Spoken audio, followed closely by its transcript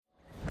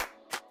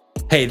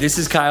Hey, this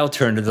is Kyle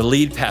Turner, the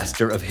lead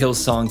pastor of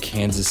Hillsong,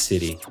 Kansas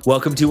City.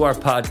 Welcome to our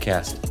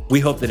podcast. We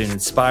hope that it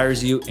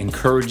inspires you,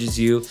 encourages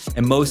you,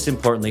 and most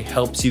importantly,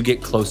 helps you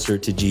get closer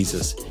to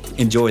Jesus.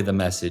 Enjoy the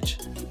message.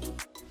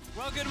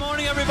 Well, good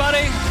morning,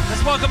 everybody.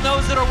 Let's welcome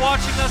those that are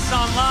watching us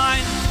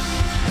online.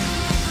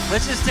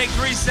 Let's just take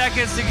 3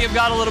 seconds to give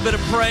God a little bit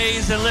of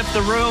praise and lift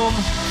the room.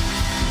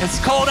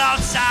 It's cold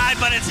outside,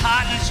 but it's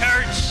hot in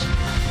church.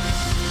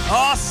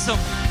 Awesome.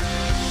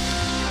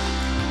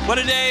 What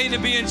a day to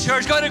be in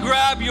church. Go ahead and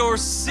grab your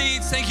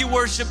seats. Thank you,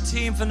 worship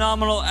team.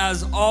 Phenomenal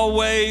as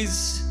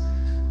always.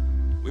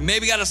 We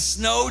maybe got a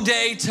snow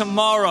day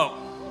tomorrow.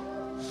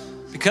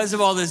 Because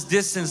of all this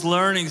distance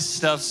learning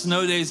stuff,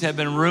 snow days have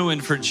been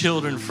ruined for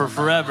children for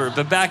forever.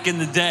 But back in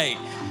the day,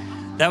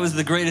 that was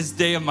the greatest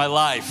day of my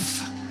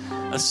life,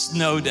 a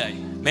snow day.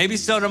 Maybe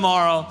snow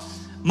tomorrow.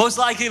 Most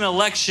likely an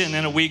election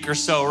in a week or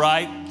so,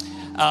 right?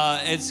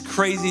 It's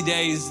crazy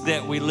days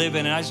that we live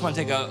in. And I just want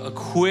to take a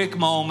quick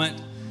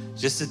moment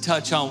just to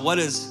touch on what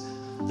is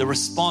the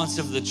response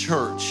of the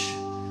church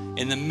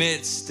in the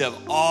midst of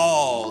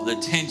all the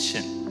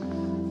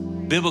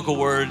tension. Biblical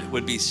word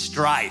would be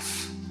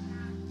strife,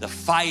 the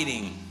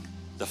fighting,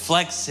 the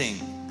flexing,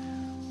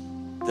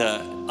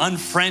 the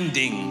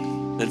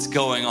unfriending that's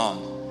going on.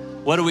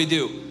 What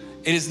do?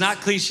 It is not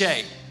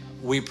cliche.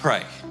 We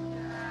pray.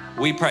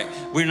 We pray.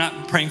 We're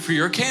not praying for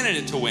your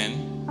candidate to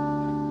win.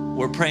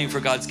 We're praying for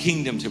God's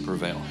kingdom to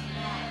prevail.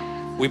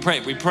 We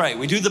pray.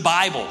 We do the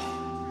Bible.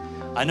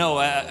 I know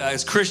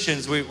as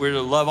Christians, we're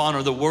to love,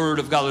 honor the word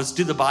of God. Let's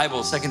do the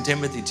Bible, 2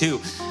 Timothy 2.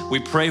 We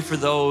pray for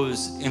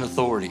those in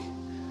authority.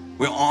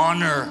 We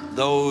honor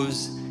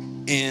those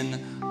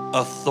in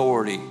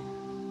authority.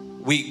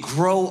 We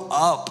grow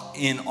up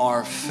in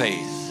our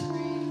faith.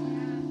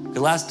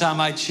 The last time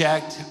I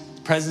checked,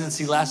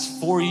 presidency lasts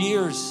 4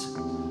 years.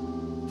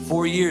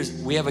 4 years.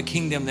 We have a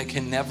kingdom that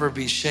can never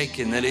be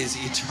shaken, that is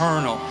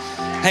eternal.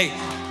 Hey,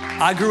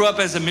 I grew up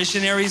as a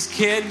missionary's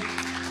kid.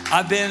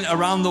 I've been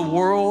around the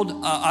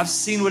world. I've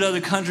seen what other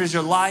countries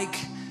are like.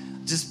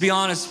 Just be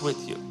honest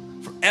with you.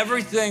 For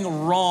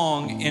everything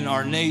wrong in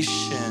our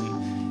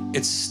nation,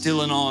 it's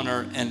still an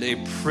honor and a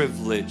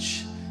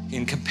privilege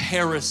in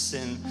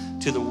comparison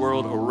to the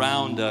world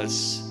around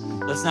us.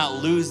 Let's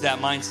not lose that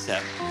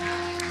mindset.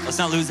 Let's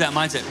not lose that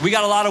mindset. We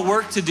got a lot of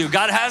work to do.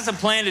 God has a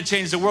plan to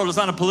change the world. It's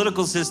not a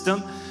political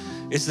system.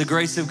 It's the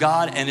grace of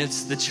God, and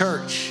it's the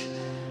church.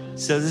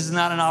 So this is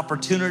not an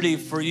opportunity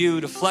for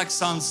you to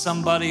flex on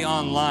somebody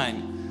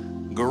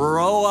online.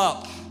 Grow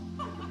up.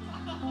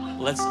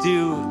 Let's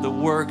do the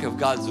work of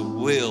God's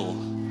will,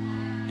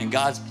 and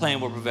God's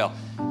plan will prevail.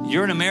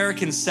 You're an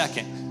American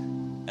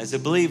second. As a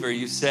believer,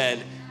 you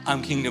said,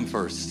 I'm kingdom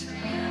first.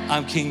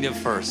 I'm kingdom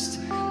first.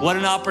 What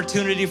an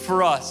opportunity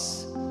for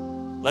us.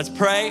 Let's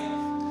pray.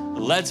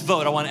 Let's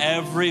vote. I want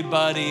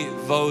everybody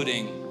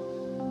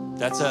voting.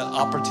 That's an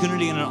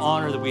opportunity and an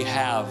honor that we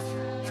have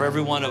for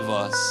every one of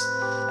us.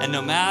 And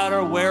no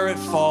matter where it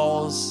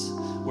falls,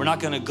 we're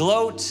not going to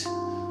gloat.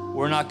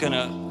 We're not going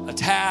to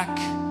attack.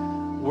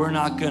 We're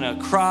not going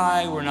to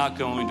cry. We're not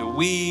going to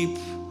weep.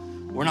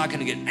 We're not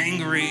going to get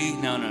angry.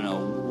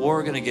 No.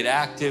 We're going to get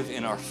active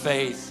in our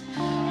faith.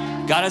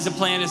 God has a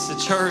plan. It's the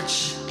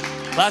church.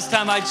 Last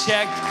time I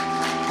checked,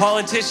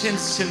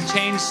 politicians can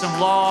change some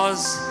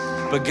laws,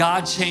 but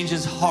God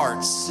changes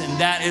hearts.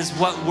 And that is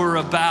what we're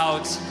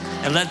about.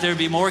 And let there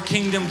be more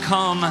kingdom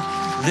come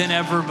than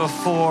ever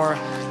before.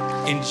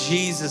 In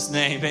Jesus'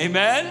 name,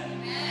 amen?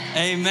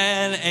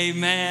 Amen,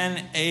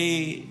 amen,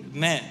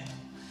 amen.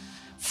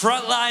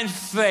 Frontline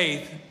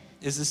Faith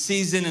is a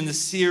season in the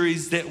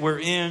series that we're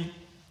in.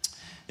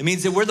 It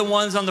means that we're the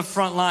ones on the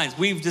front lines.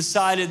 We've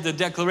decided the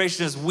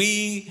declaration is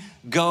we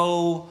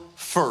go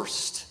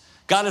first.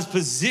 God has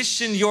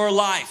positioned your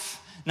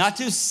life not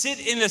to sit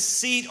in a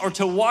seat or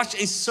to watch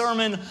a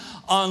sermon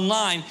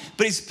online,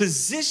 but He's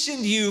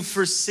positioned you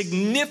for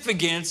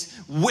significance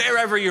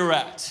wherever you're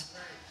at.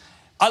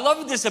 I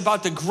love this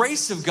about the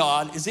grace of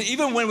God is that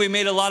even when we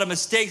made a lot of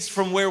mistakes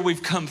from where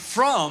we've come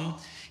from,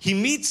 He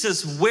meets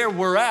us where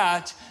we're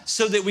at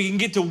so that we can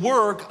get to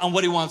work on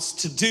what He wants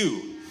to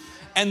do.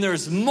 And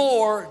there's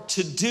more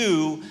to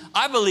do,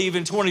 I believe,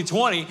 in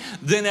 2020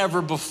 than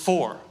ever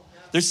before.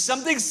 There's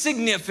something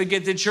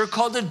significant that you're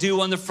called to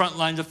do on the front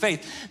lines of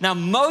faith. Now,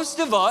 most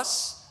of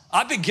us,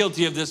 I've been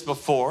guilty of this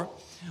before,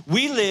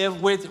 we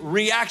live with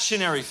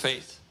reactionary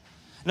faith.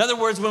 In other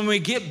words, when we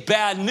get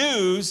bad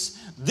news,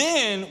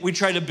 then we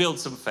try to build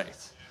some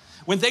faith.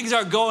 When things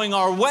aren't going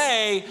our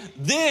way,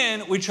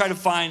 then we try to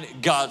find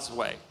God's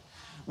way.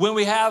 When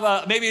we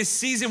have maybe a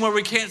season where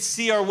we can't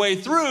see our way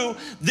through,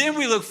 then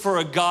we look for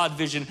a God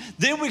vision.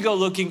 Then we go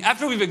looking,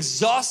 after we've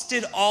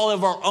exhausted all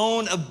of our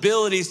own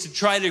abilities to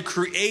try to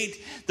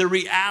create the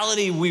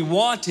reality we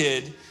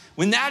wanted,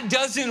 when that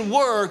doesn't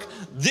work,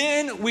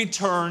 then we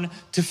turn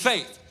to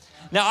faith.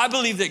 Now, I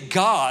believe that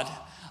God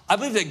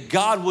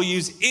will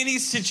use any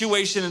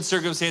situation and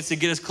circumstance to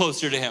get us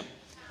closer to Him,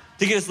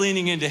 to get us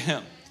leaning into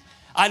Him.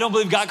 I don't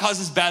believe God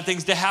causes bad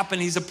things to happen.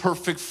 He's a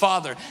perfect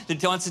father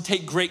that wants to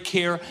take great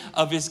care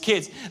of his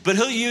kids. But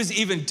he'll use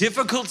even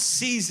difficult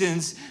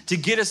seasons to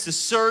get us to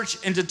search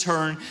and to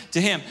turn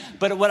to him.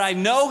 But what I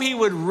know he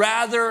would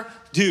rather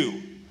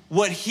do,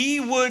 what he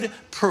would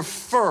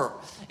prefer,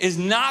 is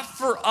not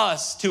for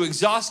us to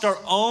exhaust our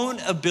own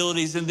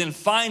abilities and then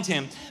find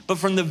him, but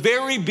from the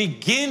very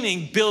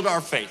beginning, build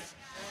our faith.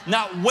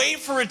 Not wait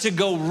for it to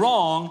go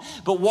wrong,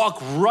 but walk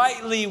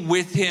rightly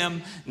with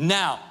him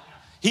now.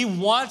 He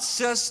wants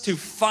us to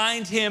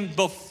find him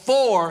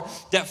before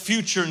that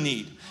future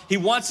need. He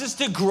wants us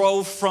to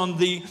grow from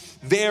the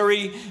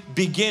very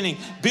beginning.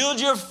 Build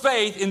your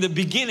faith in the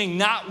beginning,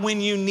 not when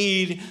you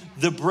need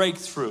the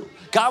breakthrough.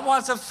 God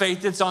wants a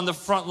faith that's on the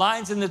front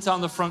lines and that's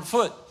on the front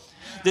foot.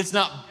 That's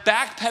not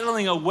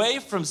backpedaling away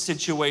from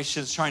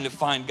situations trying to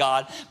find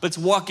God, but it's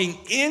walking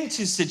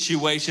into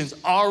situations,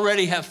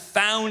 already have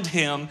found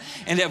him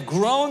and have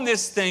grown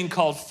this thing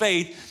called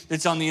faith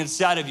that's on the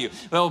inside of you.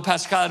 Well,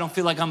 Pastor Kyle, I don't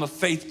feel like I'm a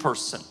faith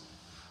person.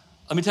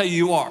 Let me tell you,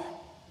 you are.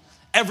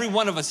 Every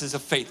one of us is a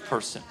faith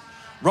person.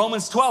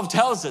 Romans 12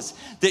 tells us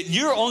that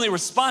you're only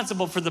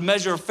responsible for the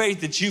measure of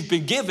faith that you've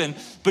been given,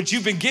 but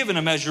you've been given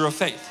a measure of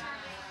faith.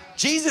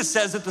 Jesus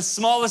says that the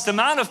smallest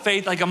amount of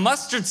faith, like a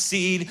mustard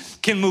seed,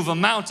 can move a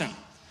mountain.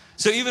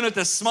 So even with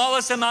the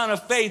smallest amount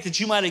of faith that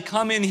you might have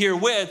come in here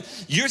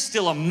with, you're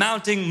still a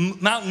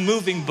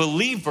mountain-moving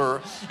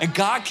believer, and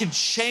God can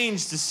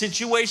change the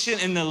situation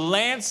and the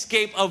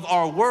landscape of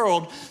our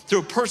world through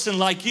a person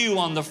like you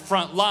on the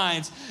front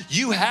lines.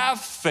 You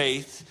have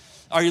faith.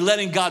 Are you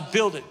letting God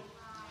build it?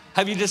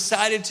 Have you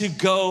decided to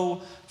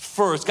go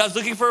first? God's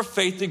looking for a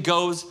faith that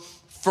goes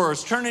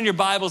first. Turn in your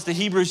Bibles to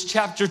Hebrews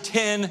chapter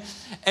 10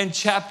 and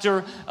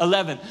chapter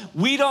 11.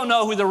 We don't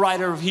know who the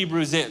writer of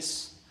Hebrews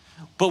is,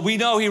 but we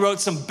know he wrote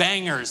some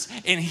bangers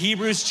in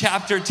Hebrews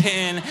chapter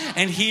 10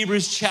 and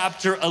Hebrews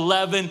chapter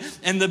 11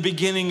 and the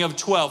beginning of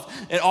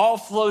 12. It all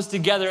flows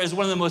together as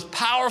one of the most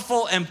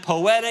powerful and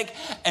poetic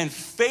and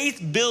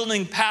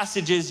faith-building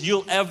passages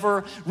you'll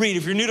ever read.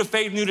 If you're new to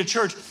faith, new to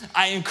church,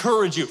 I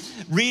encourage you,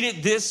 read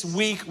it this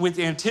week with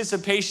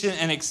anticipation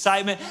and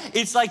excitement.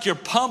 It's like your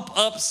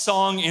pump-up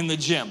song in the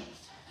gym.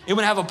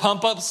 Anyone have a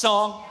pump-up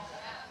song?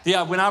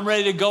 Yeah, when I'm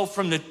ready to go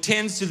from the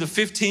 10s to the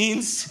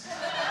 15s,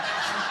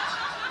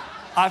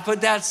 I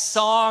put that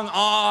song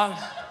on,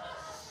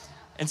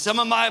 and some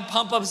of my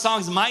pump-up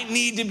songs might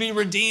need to be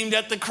redeemed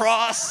at the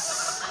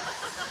cross,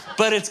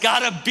 but it's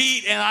got a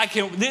beat,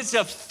 and this is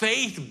a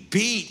faith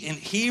beat in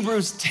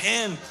Hebrews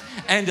 10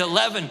 and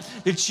 11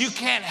 that you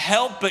can't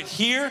help but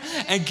hear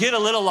and get a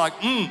little like,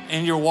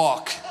 in your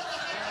walk.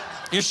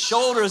 Your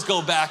shoulders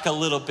go back a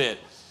little bit.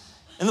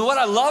 And what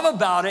I love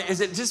about it is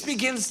it just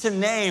begins to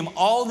name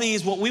all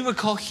these, what we would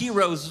call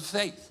heroes of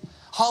faith,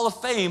 Hall of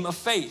Fame of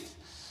faith.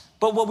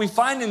 But what we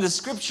find in the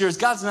scripture is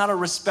God's not a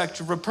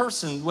respecter of a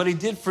person. What he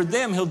did for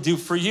them, he'll do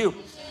for you.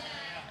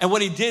 And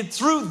what he did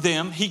through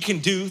them, he can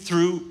do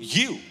through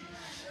you.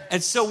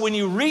 And so when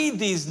you read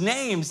these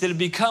names that have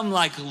become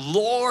like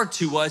lore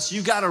to us,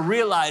 you got to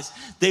realize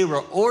they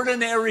were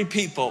ordinary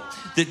people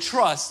that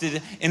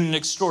trusted in an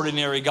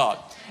extraordinary God.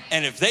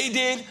 And if they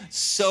did,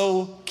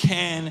 so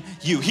can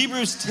you.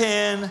 Hebrews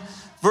 10,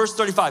 verse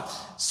 35.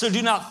 So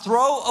do not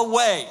throw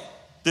away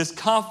this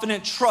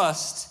confident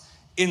trust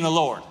in the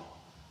Lord.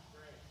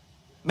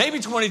 Maybe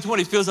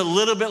 2020 feels a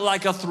little bit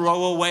like a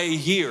throwaway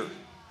year,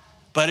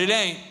 but it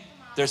ain't.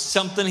 There's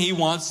something he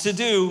wants to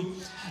do.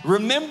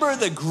 Remember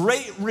the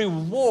great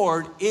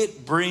reward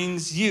it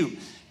brings you.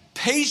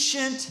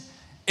 Patient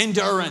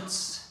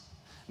endurance.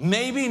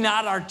 Maybe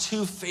not our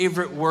two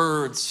favorite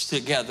words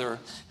together.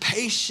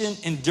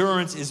 Patient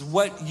endurance is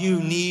what you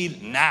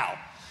need now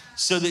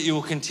so that you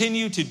will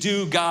continue to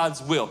do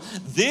God's will.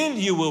 Then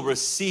you will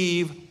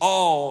receive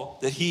all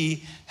that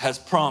he has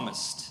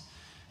promised.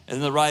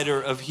 And the writer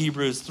of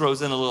Hebrews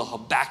throws in a little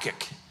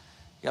Habakkuk.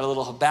 You got a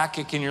little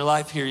Habakkuk in your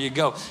life? Here you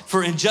go.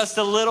 For in just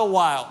a little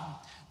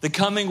while, the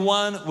coming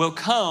one will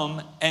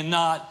come and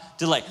not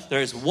delay.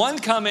 There is one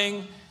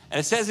coming, and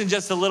it says in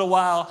just a little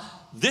while.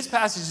 This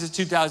passage is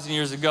 2,000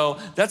 years ago.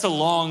 That's a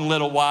long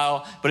little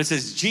while, but it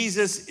says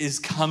Jesus is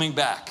coming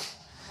back.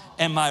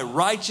 And my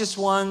righteous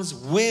ones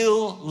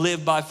will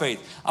live by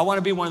faith. I want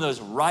to be one of those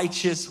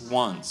righteous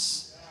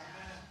ones.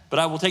 But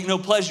I will take no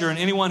pleasure in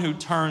anyone who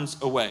turns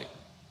away.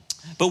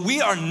 But we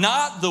are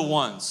not the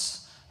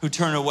ones who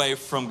turn away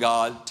from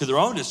God to their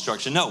own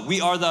destruction. No, we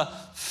are the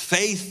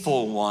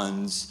faithful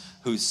ones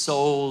whose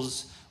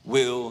souls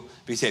will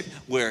be saved.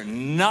 We're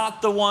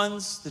not the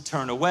ones that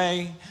turn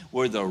away.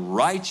 We're the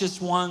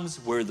righteous ones.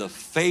 We're the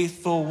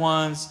faithful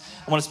ones.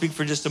 I want to speak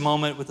for just a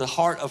moment with the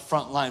heart of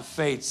frontline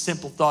faith.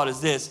 Simple thought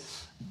is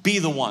this: be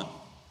the one.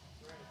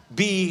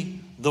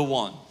 Be the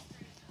one.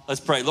 Let's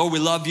pray. Lord, we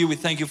love you. We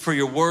thank you for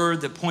your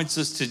word that points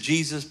us to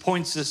Jesus,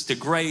 points us to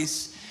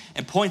grace,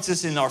 and points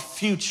us in our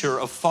future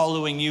of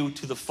following you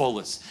to the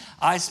fullest.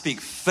 I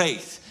speak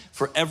faith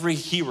for every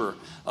hearer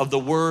of the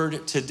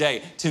word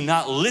today, to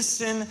not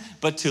listen,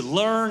 but to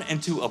learn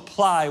and to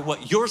apply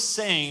what you're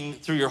saying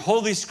through your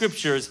holy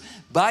scriptures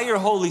by your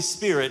Holy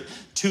Spirit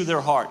to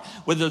their heart.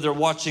 Whether they're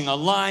watching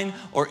online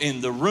or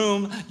in the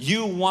room,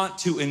 you want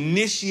to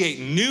initiate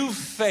new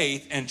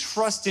faith and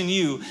trust in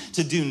you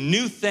to do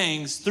new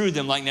things through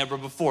them like never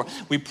before.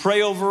 We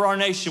pray over our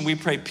nation. We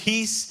pray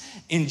peace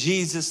in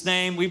Jesus'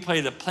 name. We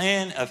pray the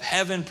plan of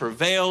heaven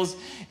prevails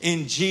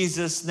in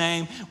Jesus'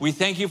 name. We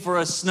thank you for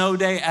a snow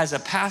day. As a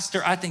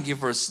pastor, I thank you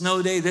for a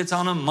snow day that's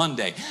on a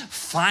Monday.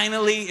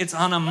 Finally, it's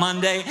on a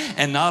Monday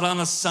and not on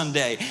a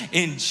Sunday.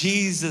 In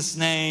Jesus'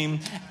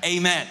 name,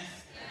 amen.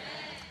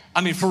 I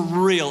mean, for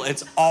real,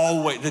 it's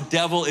always, the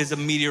devil is a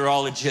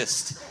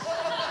meteorologist.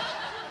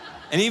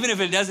 And even if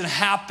it doesn't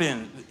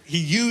happen, he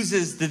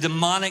uses the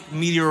demonic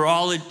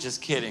meteorologist.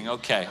 Just kidding.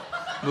 Okay,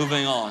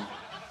 moving on.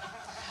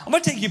 I'm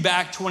gonna take you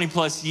back 20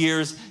 plus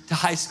years to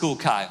high school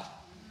Kyle.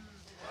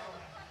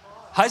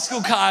 High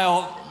school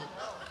Kyle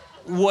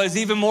was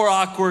even more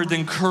awkward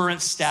than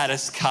current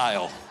status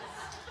Kyle.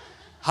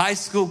 High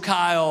school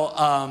Kyle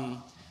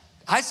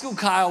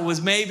was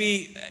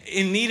maybe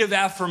in need of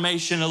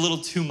affirmation a little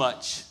too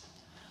much.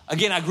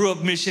 Again, I grew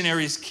up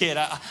missionary's kid.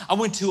 I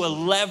went to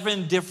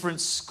 11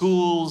 different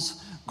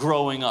schools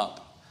growing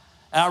up.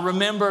 And I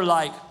remember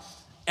like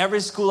every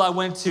school I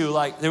went to,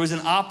 like there was an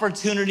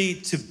opportunity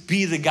to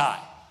be the guy.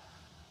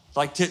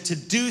 Like to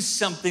do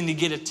something to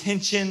get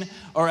attention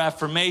or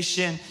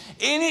affirmation.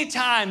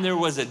 Anytime there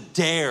was a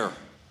dare,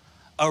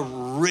 a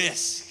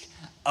risk,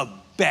 a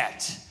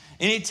bet,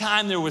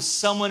 anytime there was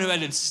someone who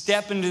had to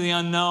step into the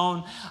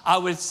unknown, I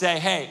would say,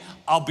 hey,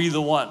 I'll be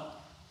the one.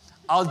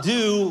 I'll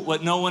do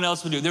what no one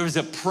else would do. There was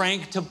a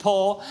prank to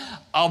pull,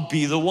 I'll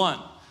be the one.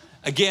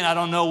 Again, I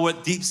don't know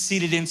what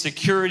deep-seated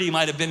insecurity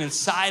might have been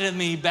inside of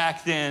me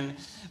back then,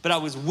 but I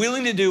was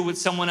willing to do what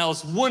someone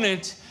else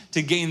wouldn't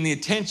to gain the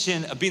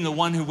attention of being the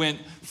one who went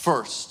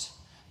first.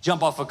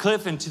 Jump off a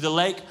cliff into the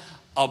lake,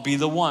 I'll be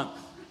the one.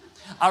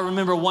 I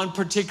remember one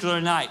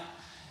particular night,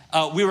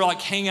 we were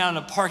like hanging out in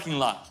a parking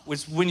lot,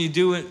 which when you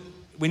do it,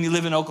 when you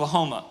live in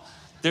Oklahoma,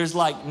 there's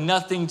like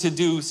nothing to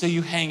do, so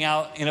you hang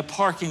out in a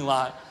parking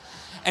lot.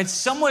 And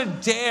someone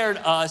dared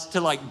us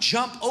to like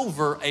jump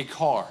over a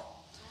car,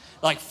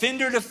 like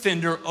fender to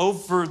fender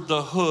over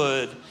the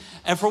hood.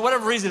 And for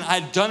whatever reason,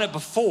 I'd done it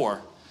before.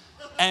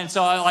 And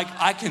so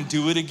I can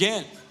do it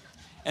again.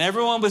 And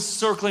everyone was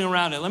circling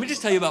around it. Let me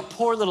just tell you about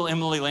poor little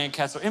Emily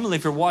Lancaster. Emily,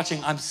 if you're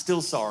watching, I'm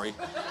still sorry.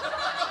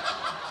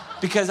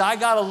 Because I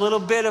got a little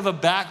bit of a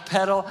back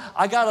pedal.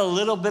 I got a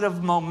little bit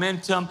of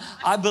momentum.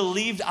 I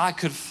believed I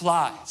could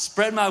fly,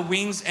 spread my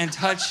wings and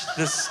touch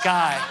the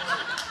anyway.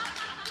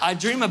 I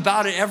dream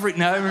about it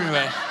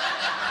anyway.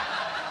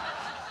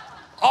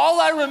 All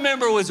I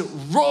remember was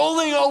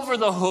rolling over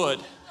the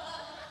hood,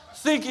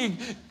 thinking,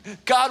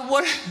 God,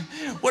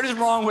 what is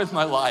wrong with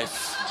my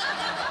life?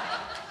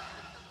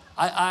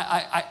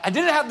 I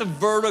didn't have the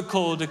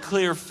vertical to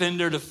clear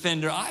fender to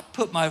fender. I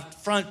put my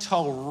front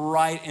toe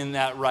right in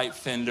that right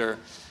fender.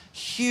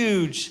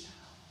 Huge,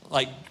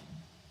 like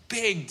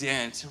big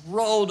dent,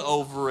 rolled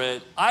over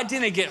it. I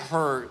didn't get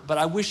hurt, but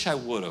I wish I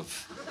would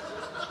have.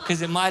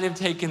 Because it might have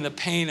taken the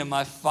pain of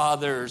my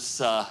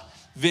father's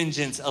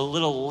vengeance a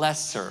little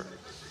lesser.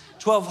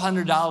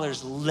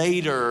 $1,200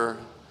 later,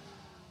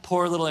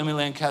 poor little Emily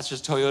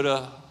Lancaster's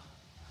Toyota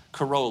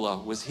Corolla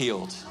was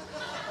healed.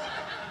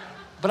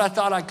 But I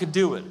thought I could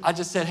do it. I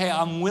just said, hey,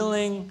 I'm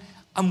willing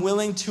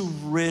to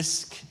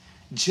risk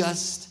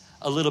just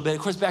a little bit.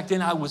 Of course, back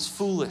then I was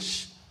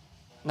foolish.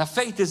 Now,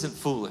 faith isn't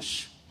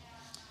foolish.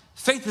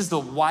 Faith is the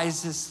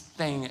wisest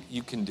thing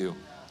you can do.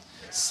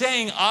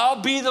 Saying,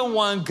 I'll be the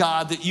one,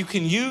 God, that you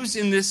can use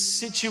in this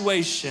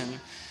situation.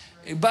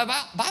 Bible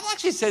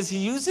actually says he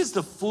uses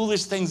the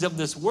foolish things of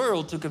this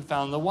world to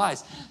confound the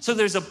wise. So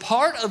there's a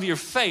part of your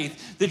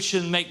faith that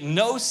should make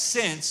no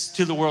sense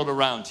to the world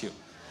around you.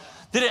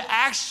 That it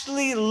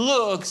actually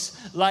looks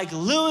like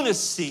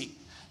lunacy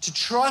to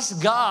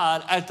trust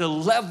God at the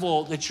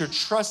level that you're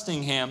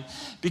trusting him,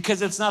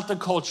 because it's not the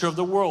culture of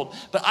the world.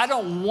 But I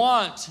don't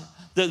want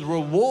the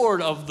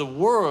reward of the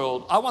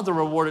world. I want the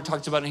reward it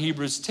talks about in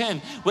Hebrews 10.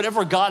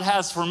 Whatever God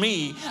has for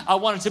me, I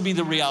want it to be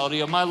the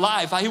reality of my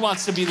life. He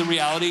wants to be the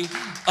reality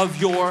of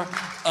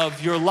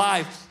your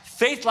life.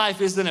 Faith life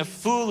isn't a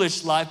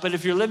foolish life, but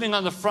if you're living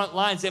on the front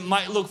lines, it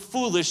might look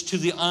foolish to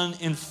the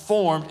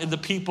uninformed and the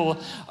people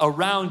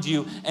around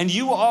you. And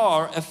you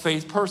are a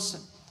faith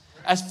person.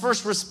 As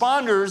first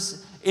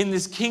responders in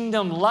this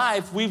kingdom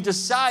life, we've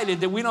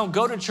decided that we don't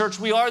go to church,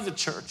 we are the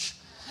church.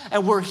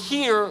 And we're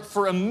here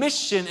for a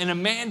mission and a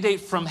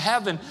mandate from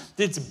heaven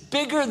that's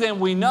bigger than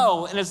we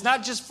know. And it's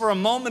not just for a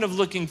moment of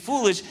looking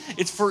foolish,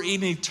 it's for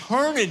an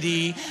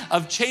eternity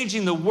of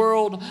changing the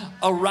world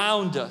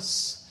around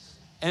us.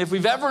 And if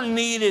we've ever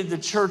needed the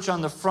church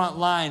on the front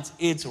lines,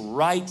 it's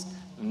right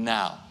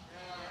now.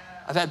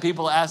 I've had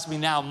people ask me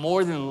now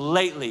more than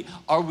lately,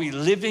 are we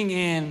living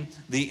in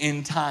the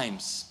end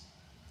times?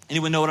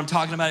 Anyone know what I'm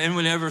talking about?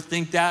 Anyone ever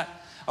think that?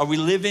 Are we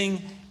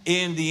living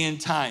in the end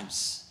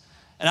times?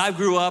 And I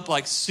grew up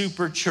like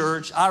super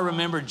church. I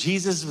remember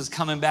Jesus was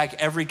coming back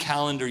every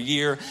calendar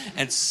year,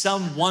 and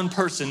one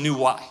person knew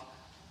why.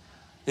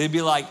 It'd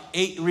be like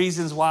 8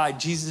 reasons why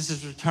Jesus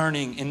is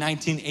returning in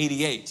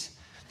 1988.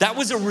 That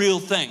was a real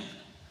thing.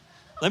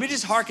 Let me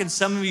just hearken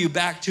some of you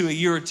back to a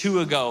year or two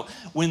ago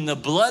when the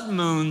blood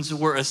moons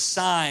were a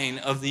sign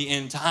of the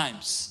end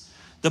times.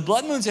 The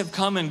blood moons have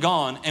come and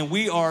gone, and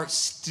we are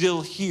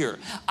still here.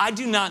 I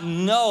do not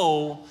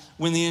know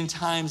when the end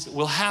times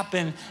will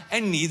happen,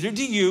 and neither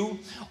do you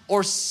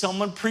or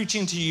someone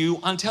preaching to you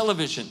on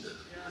television.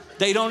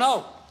 They don't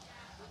know.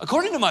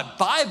 According to my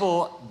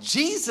Bible,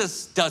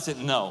 Jesus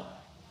doesn't know.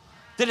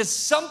 That it's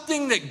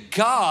something that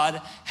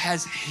God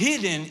has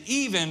hidden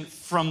even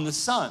from the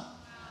Son.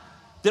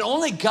 That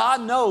only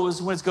God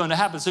knows when it's going to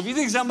happen. So if you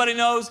think somebody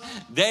knows,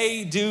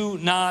 they do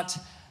not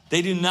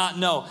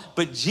know.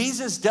 But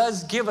Jesus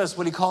does give us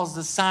what he calls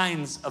the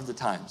signs of the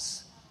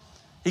times.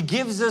 He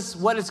gives us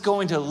what it's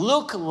going to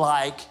look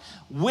like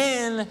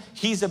when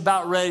he's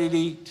about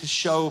ready to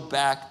show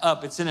back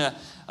up. It's in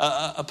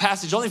a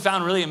passage only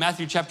found really in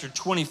Matthew chapter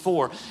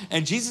 24.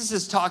 And Jesus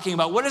is talking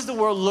about what does the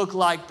world look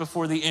like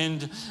before the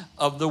end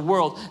of the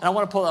world. And I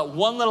want to pull out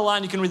one little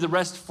line. You can read the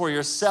rest for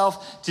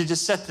yourself to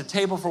just set the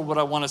table for what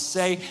I want to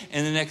say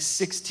in the next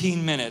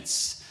 16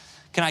 minutes.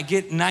 Can I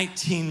get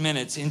 19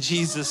 minutes in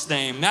Jesus'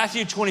 name?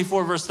 Matthew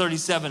 24, verse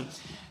 37.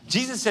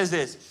 Jesus says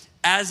this,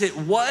 as it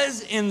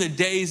was in the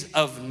days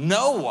of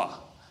Noah,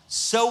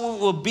 so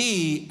it will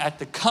be at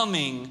the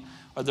coming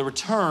or the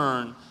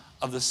return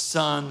of the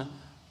Son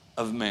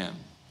of Man.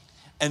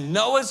 And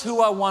Noah's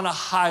who I want to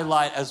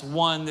highlight as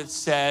one that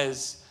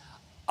says,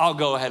 I'll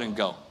go ahead and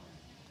go.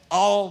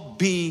 I'll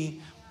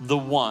be the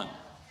one.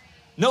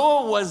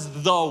 Noah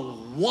was the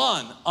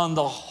one on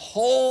the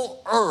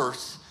whole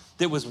earth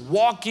that was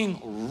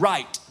walking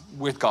right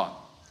with God.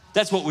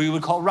 That's what we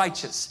would call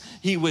righteous.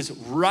 He was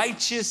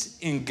righteous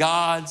in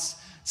God's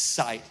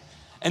sight.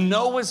 And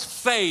Noah's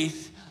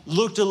faith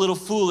looked a little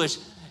foolish.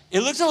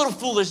 It looks a little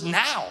foolish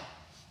now.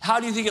 How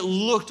do you think it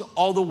looked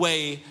all the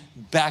way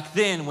back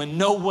then when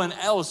no one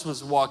else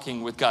was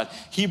walking with God?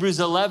 Hebrews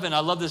 11, I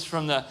love this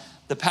from the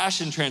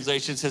Passion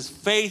Translation. It says,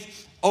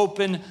 faith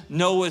opened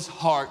Noah's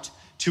heart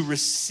to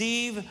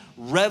receive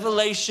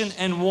revelation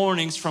and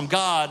warnings from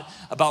God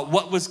about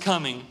what was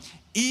coming,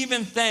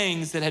 even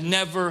things that had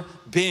never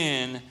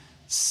been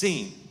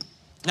seen.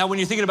 Now, when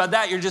you're thinking about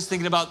that, you're just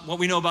thinking about what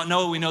we know about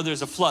Noah. We know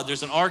there's a flood.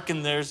 There's an ark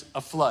and there's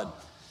a flood.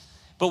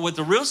 But what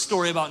the real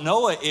story about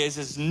Noah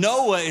is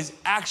Noah is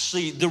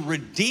actually the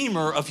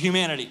redeemer of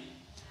humanity.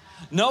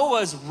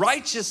 Noah's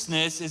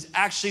righteousness is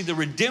actually the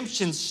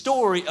redemption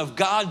story of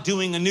God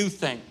doing a new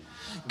thing.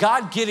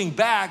 God getting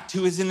back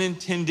to his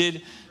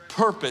intended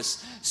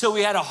purpose. So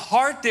we had a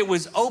heart that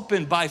was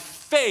opened by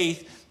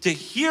faith to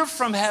hear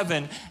from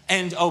heaven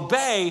and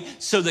obey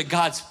so that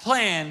God's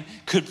plan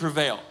could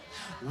prevail.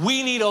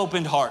 We need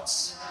opened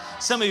hearts.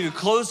 Some of you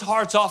close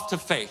hearts off to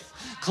faith.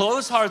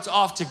 Close hearts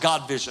off to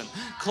God vision.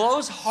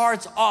 Close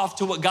hearts off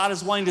to what God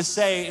is wanting to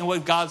say and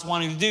what God's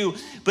wanting to do.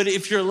 But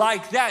if you're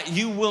like that,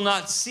 you will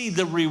not see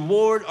the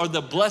reward or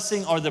the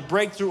blessing or the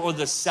breakthrough or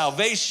the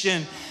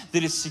salvation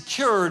that is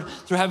secured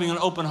through having an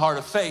open heart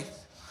of faith.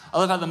 I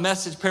love how the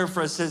Message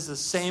paraphrase says the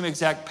same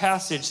exact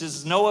passage. It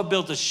says, Noah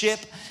built a ship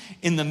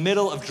in the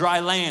middle of dry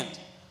land.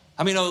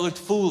 I mean, it looked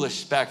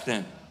foolish back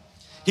then.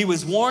 He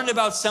was warned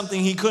about something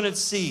he couldn't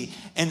see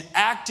and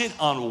acted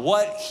on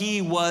what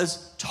he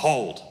was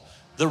told.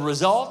 The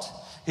result,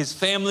 his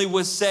family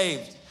was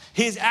saved.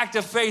 His act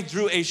of faith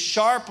drew a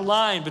sharp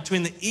line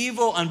between the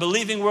evil,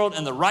 unbelieving world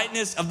and the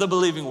rightness of the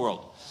believing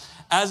world.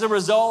 As a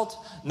result,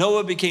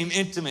 Noah became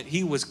intimate.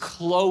 He was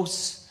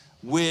close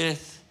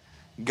with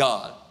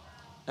God.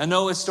 Now,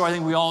 Noah's story, I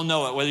think we all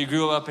know it, whether you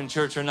grew up in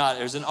church or not.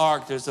 There's an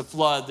ark, there's a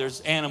flood, there's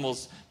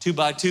animals, 2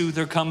 by 2,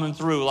 they're coming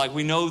through. Like,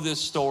 we know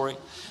this story.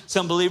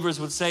 Some believers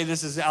would say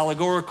this is an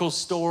allegorical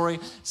story.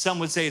 Some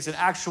would say it's an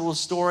actual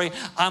story.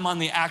 I'm on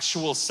the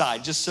actual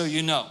side, just so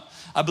you know.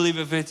 I believe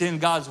if it's in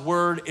God's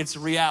word, it's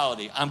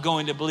reality. I'm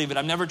going to believe it.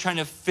 I'm never trying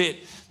to fit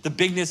the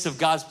bigness of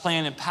God's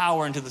plan and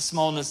power into the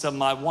smallness of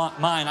my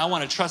mind. I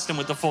want to trust him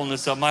with the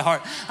fullness of my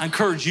heart. I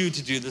encourage you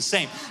to do the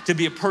same, to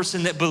be a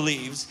person that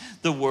believes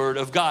the word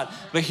of God.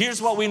 But here's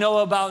what we know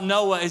about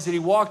Noah is that he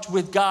walked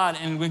with God.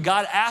 And when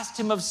God asked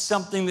him of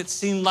something that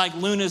seemed like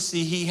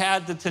lunacy, he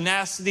had the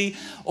tenacity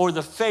or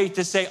the faith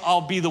to say,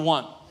 I'll be the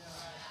one.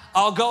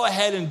 I'll go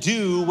ahead and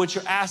do what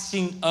you're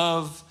asking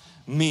of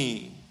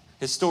me.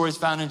 His story is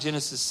found in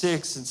Genesis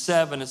 6 and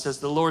 7. It says,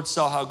 the Lord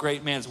saw how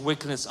great man's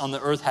wickedness on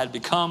the earth had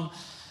become.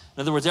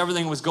 In other words,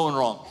 everything was going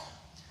wrong.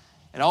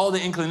 And all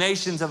the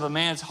inclinations of a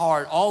man's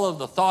heart, all of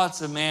the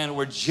thoughts of man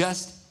were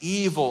just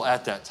evil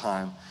at that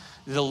time.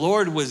 The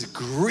Lord was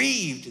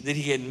grieved that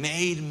he had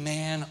made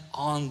man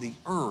on the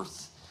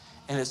earth.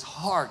 And his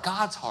heart,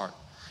 God's heart,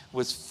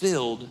 was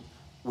filled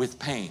with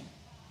pain.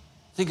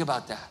 Think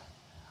about that.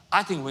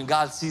 I think when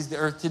God sees the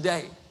earth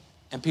today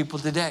and people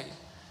today,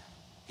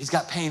 he's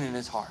got pain in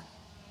his heart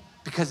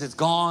because it's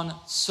gone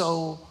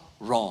so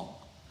wrong.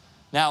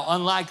 Now,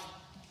 unlike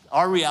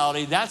our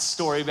reality, that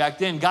story back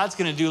then, God's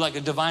gonna do like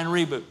a divine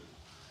reboot.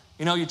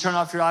 You know, you turn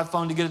off your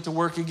iPhone to get it to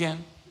work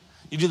again.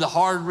 You do the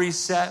hard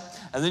reset,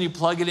 and then you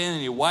plug it in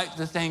and you wipe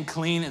the thing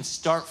clean and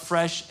start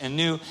fresh and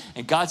new.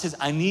 And God says,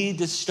 I need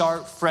to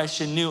start fresh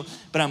and new,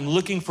 but I'm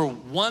looking for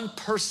one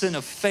person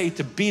of faith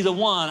to be the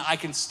one I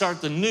can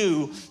start the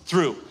new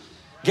through.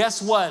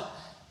 Guess what?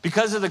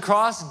 Because of the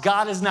cross,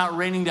 God is not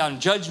raining down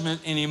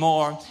judgment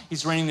anymore.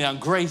 He's raining down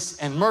grace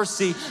and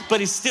mercy, but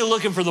he's still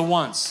looking for the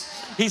ones.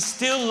 He's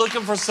still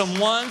looking for some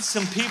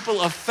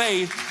people of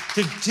faith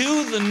to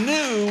do the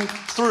new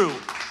through,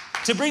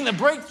 to bring the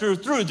breakthrough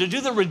through, to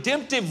do the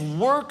redemptive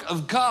work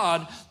of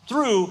God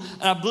through.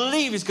 And I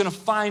believe he's gonna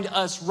find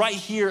us right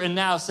here and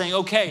now saying,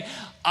 okay,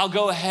 I'll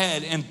go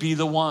ahead and be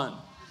the one.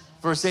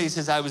 Verse 8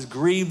 says, I was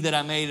grieved that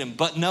I made him,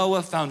 but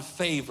Noah found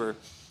favor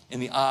in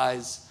the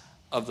eyes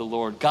of the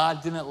Lord.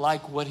 God didn't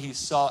like what he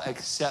saw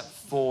except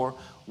for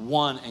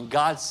one. And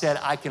God said,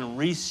 I can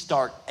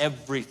restart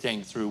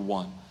everything through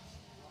one.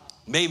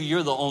 Maybe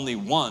you're the only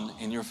one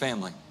in your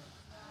family.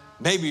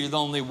 Maybe you're the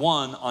only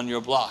one on your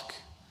block.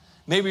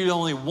 Maybe you're the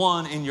only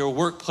one in your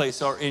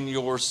workplace or in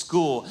your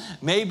school.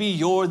 Maybe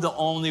you're the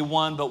only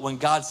one, but when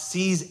God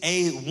sees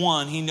a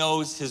one, he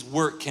knows his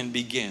work can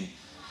begin.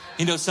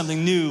 He knows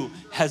something new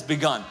has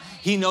begun.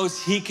 He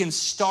knows he can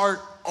start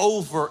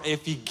over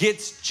if he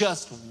gets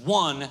just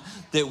one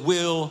that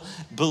will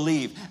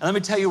believe. And let me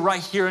tell you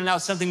right here and now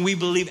something we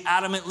believe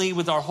adamantly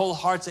with our whole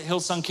hearts at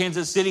Hillsong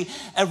Kansas City.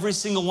 Every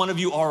single one of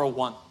you are a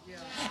one.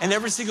 And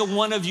every single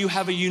one of you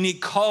have a unique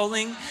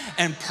calling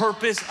and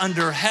purpose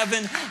under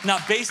heaven,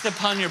 not based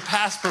upon your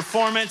past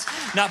performance,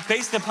 not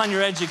based upon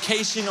your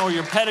education or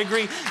your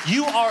pedigree.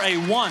 You are a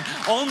one.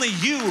 Only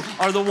you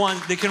are the one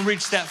that can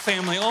reach that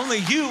family. Only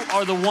you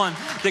are the one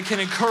that can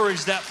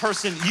encourage that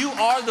person. You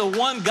are the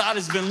one God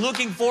has been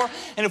looking for.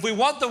 And if we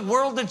want the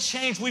world to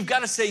change, we've got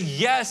to say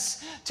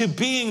yes to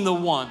being the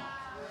one.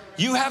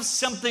 You have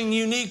something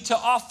unique to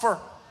offer,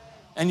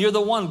 and you're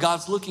the one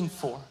God's looking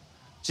for.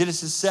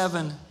 Genesis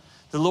 7.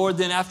 The Lord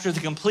then, after the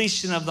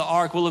completion of the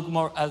ark, we'll look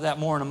more at that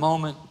more in a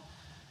moment.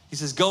 He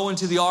says, go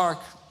into the ark,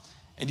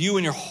 and you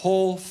and your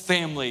whole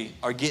family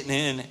are getting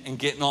in and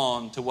getting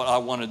on to what I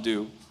want to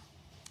do,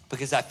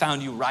 because I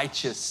found you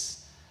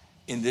righteous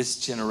in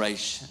this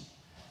generation.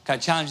 Can I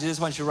challenge you this?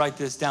 I want you to write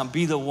this down.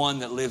 Be the one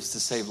that lives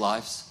to save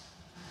lives.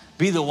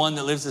 Be the one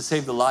that lives to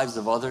save the lives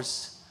of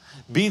others.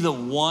 Be the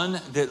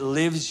one that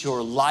lives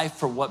your life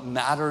for what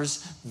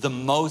matters the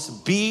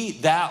most. Be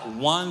that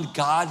one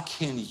God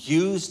can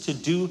use to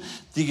do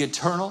the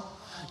eternal.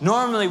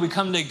 Normally we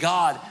come to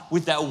God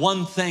with that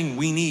one thing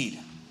we need.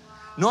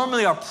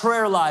 Normally our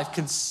prayer life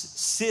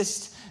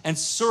consists and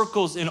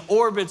circles and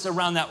orbits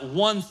around that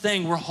one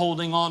thing we're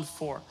holding on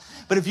for.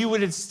 But if you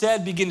would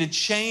instead begin to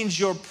change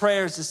your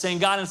prayers to saying,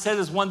 God, instead of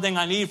this one thing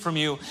I need from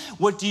you,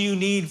 what do you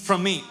need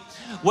from me?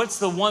 What's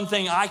the one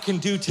thing I can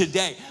do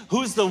today?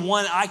 Who's the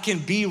one I can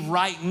be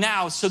right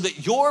now so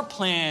that your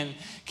plan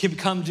can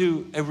come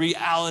to a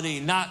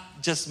reality, not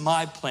just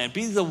my plan?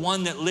 Be the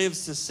one that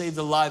lives to save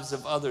the lives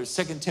of others.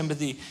 2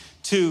 Timothy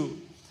 2,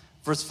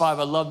 verse 5,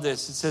 I love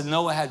this. It says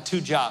Noah had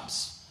two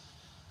jobs.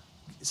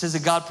 It says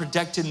that God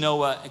protected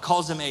Noah and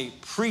calls him a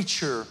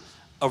preacher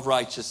of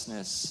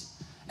righteousness,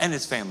 and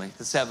his family,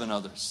 the 7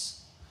 others.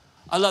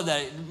 I love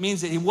that. It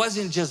means that he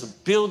wasn't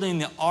just building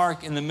the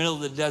ark in the middle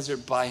of the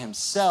desert by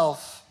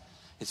himself.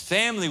 His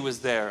family was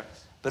there,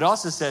 but it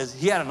also says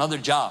he had another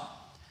job.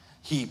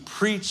 He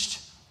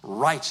preached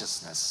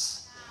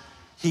righteousness.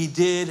 He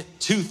did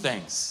 2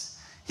 things.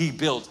 He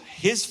built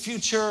his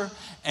future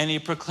and he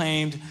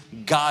proclaimed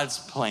God's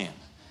plan.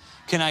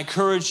 Can I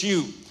encourage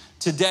you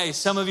today?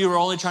 Some of you are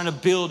only trying to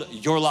build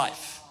your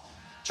life,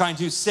 trying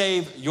to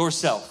save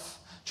yourself,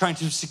 trying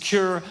to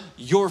secure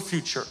your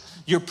future.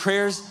 Your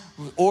prayers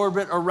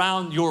orbit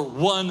around your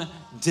one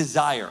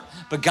desire.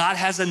 But God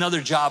has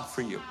another job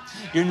for you.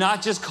 You're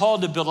not just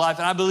called to build life.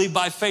 And I believe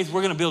by faith,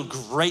 we're going to build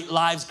great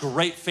lives,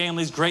 great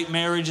families, great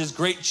marriages,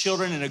 great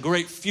children, and a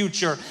great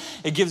future.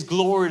 It gives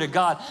glory to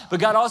God. But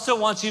God also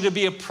wants you to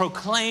be a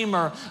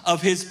proclaimer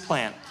of his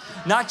plan.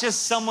 Not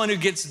just someone who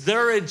gets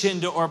their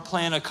agenda or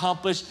plan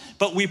accomplished,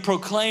 but we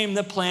proclaim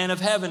the plan of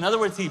heaven. In other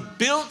words, he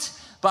built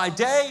by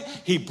day,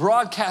 he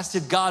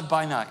broadcasted God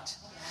by night.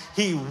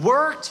 He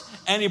worked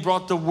and he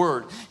brought the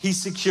word. He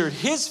secured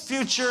his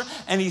future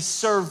and he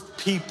served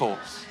people.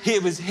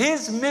 It was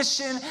his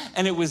mission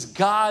and it was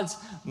God's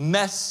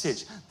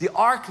message. The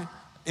ark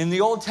in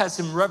the Old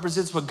Testament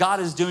represents what God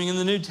is doing in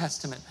the New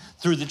Testament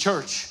through the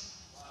church.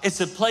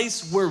 It's a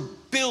place we're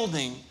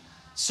building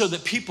so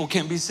that people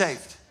can be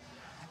saved.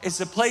 It's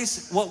a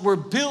place, what we're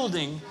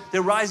building,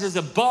 that rises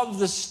above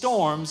the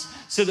storms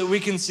so that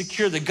we can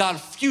secure the God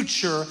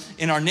future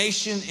in our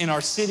nation, in our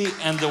city,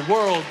 and the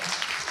world.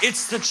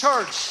 It's the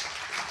church.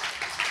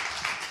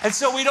 And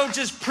so we don't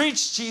just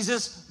preach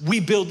Jesus, we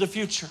build the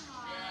future.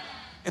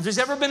 If there's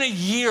ever been a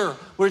year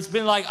where it's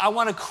been like, I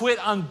want to quit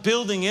on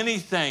building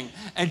anything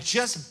and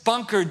just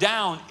bunker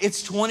down,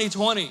 it's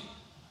 2020.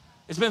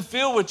 It's been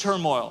filled with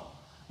turmoil.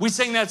 We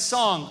sang that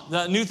song,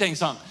 the New Thing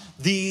song.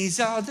 These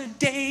are the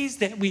days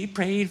that we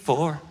prayed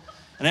for.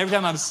 And every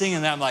time I'm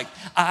singing that, I'm like,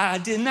 I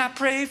did not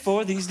pray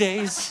for these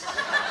days.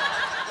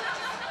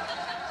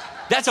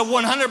 That's a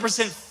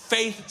 100%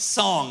 faith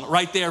song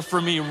right there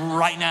for me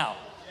right now.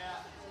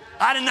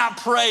 I did not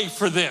pray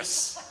for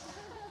this.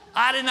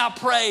 I did not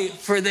pray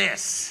for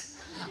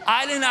this.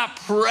 I did not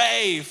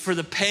pray for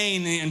the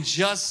pain, the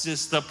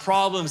injustice, the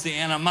problems, the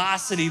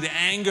animosity, the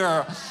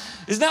anger.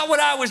 It's not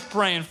what I was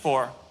praying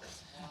for,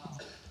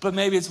 but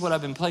maybe it's what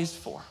I've been placed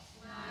for.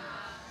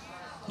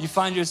 You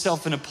find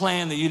yourself in a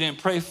plan that you didn't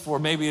pray for.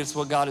 Maybe it's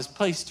what God has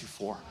placed you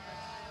for.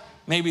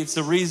 Maybe it's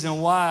the reason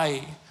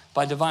why,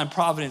 by divine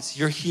providence,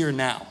 you're here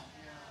now.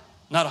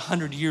 Not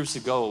 100 years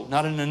ago,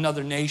 not in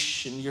another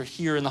nation. You're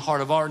here in the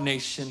heart of our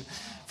nation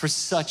for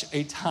such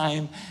a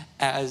time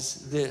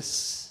as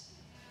this.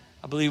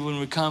 I believe when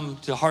we come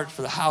to Heart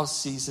for the House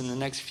season the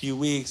next few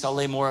weeks, I'll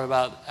lay more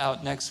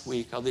out next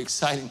week, all the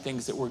exciting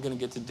things that we're going to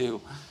get to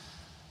do.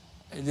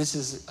 This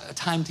is a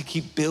time to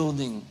keep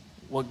building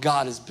what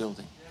God is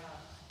building.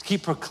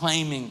 Keep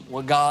proclaiming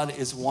what God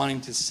is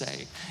wanting to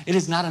say. It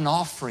is not an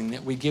offering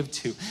that we give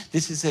to.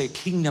 This is a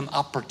kingdom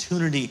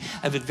opportunity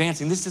of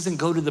advancing. This doesn't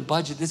go to the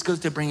budget. This goes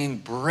to bringing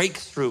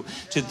breakthrough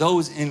to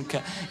those in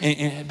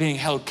being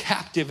held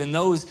captive and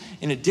those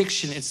in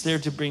addiction. It's there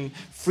to bring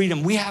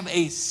freedom. We have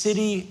a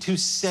city to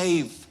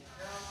save.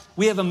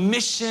 We have a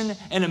mission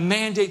and a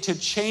mandate to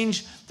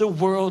change the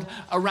world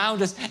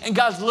around us. And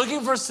God's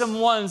looking for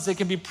some ones that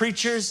can be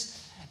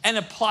preachers and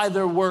apply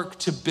their work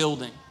to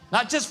building.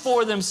 Not just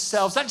for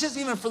themselves, not just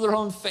even for their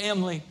own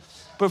family,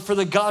 but for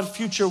the God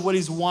future, what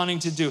he's wanting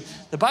to do.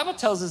 The Bible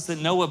tells us that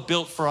Noah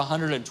built for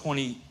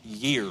 120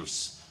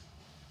 years.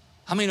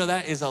 How many know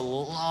that is a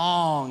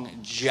long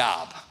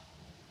job?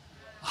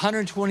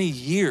 120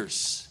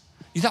 years.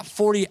 You thought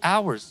 40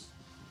 hours.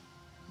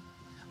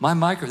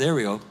 There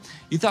we go.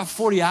 You thought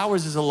 40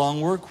 hours is a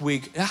long work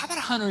week. How about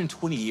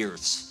 120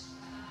 years?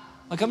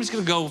 Like, I'm just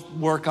gonna go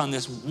work on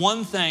this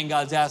one thing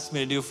God's asked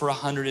me to do for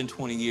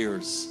 120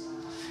 years.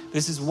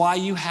 This is why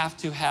you have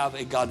to have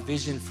a God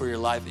vision for your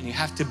life, and you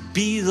have to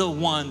be the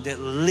one that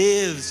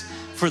lives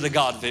for the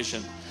God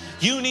vision.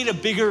 You need a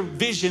bigger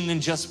vision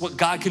than just what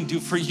God can do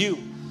for you.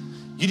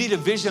 You need a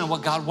vision of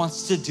what God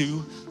wants to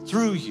do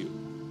through you.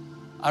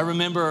 I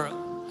remember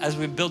as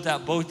we built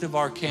out both of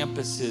our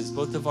campuses,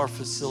 both of our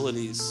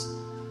facilities,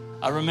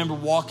 I remember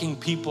walking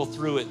people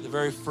through it the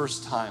very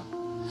first time.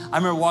 I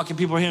remember walking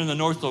people here in the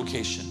North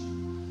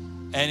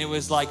location, and it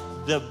was like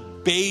the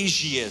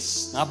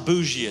beigiest, not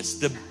bougiest,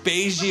 the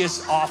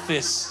beigiest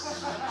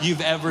office you've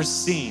ever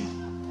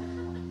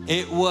seen.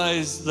 It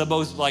was the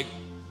most like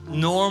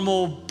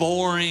normal,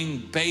 boring,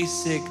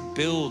 basic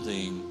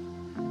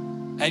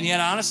building. And yet,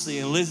 honestly,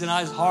 in Liz and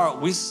I's heart,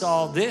 we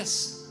saw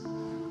this.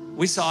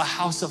 We saw a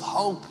house of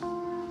hope.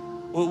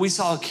 We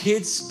saw a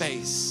kid's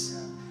space.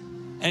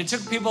 And it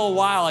took people a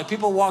while. Like,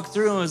 people walked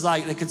through and it was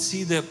like they could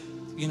see the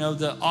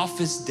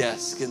office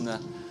desk and the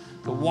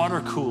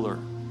water cooler.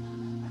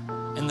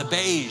 And the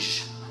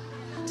beige.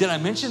 Did I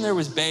mention there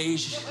was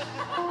beige?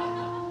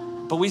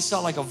 But we saw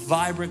like a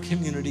vibrant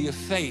community of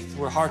faith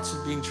where hearts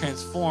were being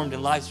transformed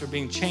and lives were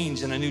being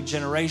changed and a new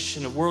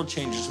generation of world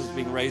changers was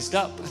being raised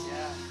up.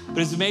 But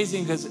it's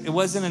amazing because it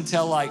wasn't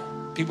until like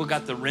people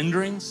got the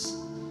renderings.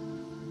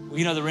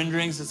 You know, the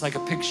renderings, it's like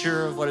a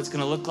picture of what it's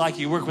gonna look like.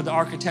 You work with the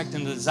architect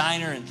and the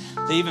designer, and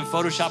they even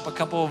Photoshop a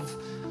couple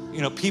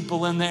of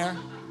people in there.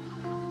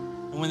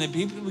 And when the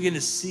people begin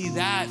to see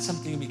that,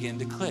 something began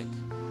to click.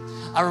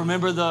 I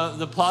remember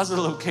the Plaza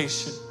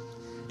location.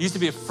 It used to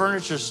be a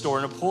furniture store,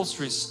 an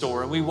upholstery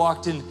store, and we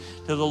walked into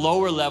the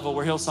lower level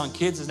where Hillsong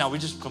Kids is now. We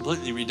just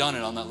completely redone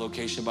it on that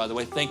location, by the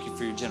way. Thank you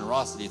for your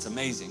generosity. It's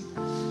amazing.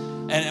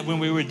 And when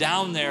we were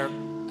down there,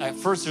 at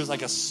first there was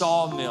like a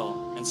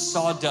sawmill and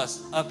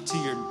sawdust up to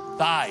your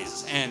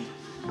thighs, and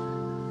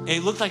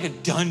it looked like a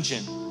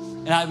dungeon.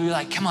 And I'd be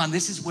like, come on,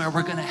 this is where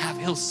we're gonna have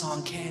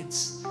Hillsong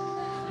Kids.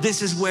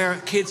 This is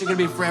where kids are gonna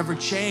be forever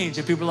changed.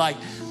 And people are like,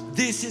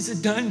 this is a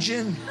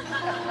dungeon.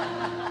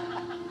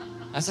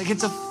 I was like,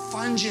 it's a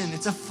fungin.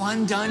 It's a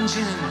fun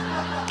dungeon.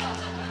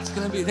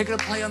 They're gonna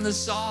play on the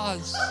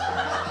saws.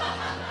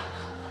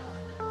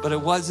 But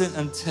it wasn't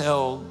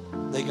until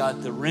they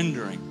got the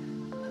rendering,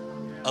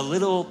 a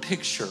little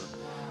picture.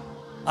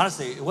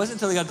 Honestly, it wasn't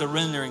until they got the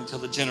rendering till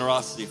the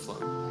generosity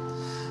flowed.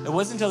 It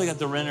wasn't until they got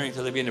the rendering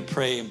until they began to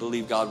pray and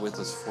believe God with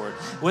us for it.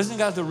 It wasn't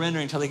until they got the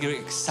rendering until they get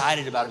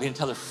excited about it, began to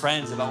tell their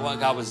friends about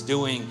what God was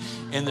doing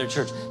in their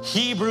church.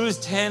 Hebrews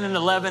 10 and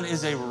 11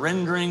 is a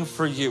rendering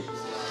for you.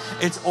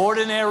 It's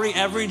ordinary,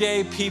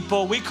 everyday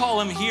people. We call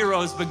them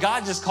heroes, but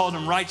God just called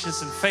them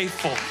righteous and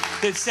faithful.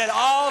 That said,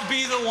 I'll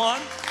be the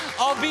one.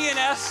 I'll be an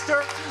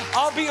Esther.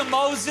 I'll be a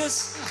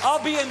Moses.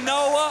 I'll be a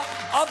Noah.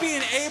 I'll be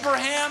an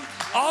Abraham.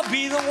 I'll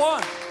be the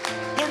one.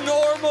 They're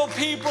normal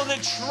people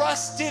that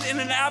trusted in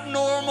an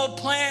abnormal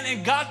plan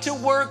and got to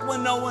work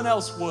when no one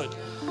else would.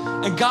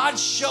 And God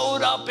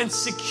showed up and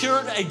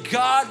secured a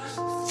God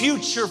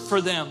future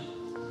for them.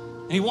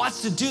 And he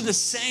wants to do the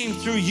same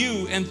through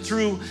you and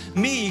through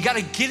me. You got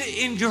to get it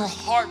in your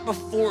heart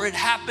before it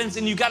happens,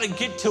 and you got to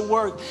get to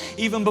work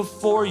even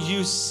before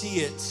you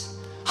see it.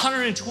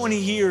 120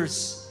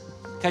 years.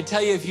 Can I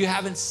tell you, if you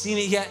haven't seen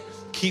it yet,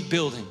 keep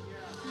building.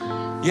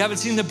 You haven't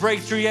seen the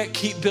breakthrough yet,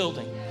 keep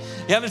building.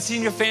 You haven't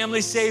seen your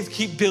family saved,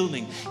 keep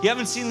building. You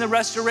haven't seen the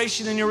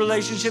restoration in your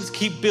relationships,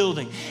 keep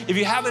building. If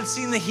you haven't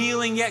seen the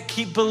healing yet,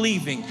 keep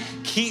believing,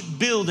 keep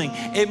building.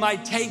 It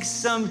might take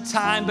some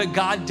time, but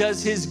God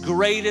does his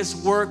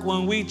greatest work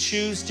when we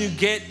choose to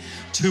get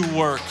to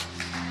work.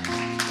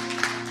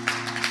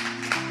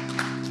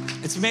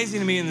 It's amazing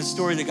to me in the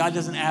story that God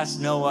doesn't ask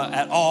Noah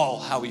at all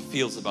how he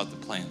feels about the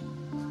plan.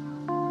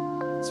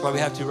 That's why we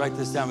have to write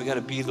this down. We got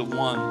to be the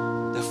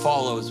one that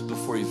follows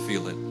before you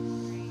feel it.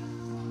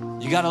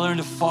 You got to learn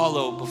to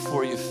follow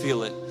before you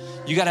feel it.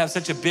 You got to have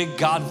such a big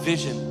God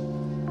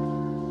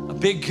vision, a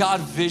big God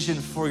vision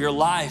for your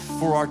life,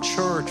 for our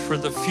church, for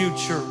the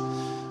future,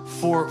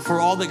 for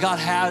all that God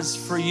has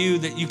for you,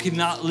 that you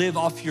cannot live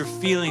off your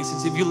feelings.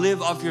 Since if you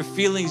live off your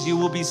feelings, you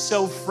will be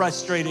so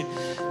frustrated,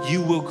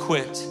 you will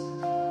quit.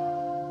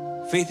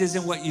 Faith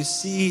isn't what you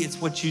see, it's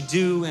what you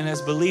do. And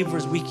as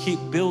believers, we keep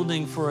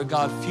building for a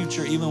God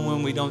future even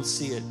when we don't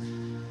see it.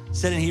 It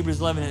said in Hebrews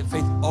 11 that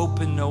faith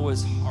opened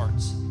Noah's heart.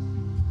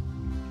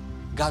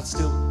 God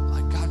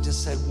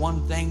just said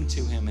one thing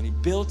to him, and he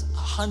built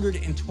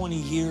 120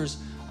 years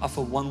off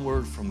of one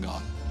word from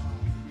God.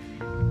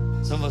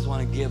 Some of us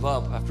want to give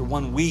up after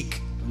 1 week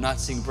of not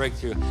seeing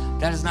breakthrough.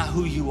 That is not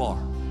who you are.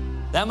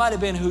 That might have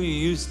been who you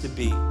used to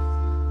be,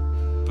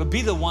 but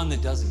be the one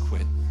that doesn't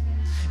quit.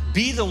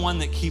 Be the one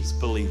that keeps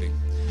believing.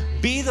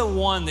 Be the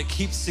one that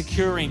keeps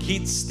securing,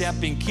 keeps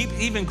stepping, keep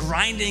even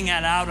grinding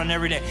it out on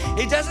every day.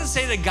 It doesn't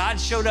say that God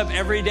showed up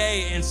every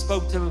day and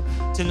spoke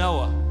to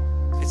Noah.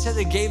 It said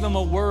they gave him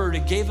a word,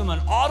 it gave him an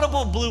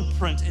audible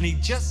blueprint, and he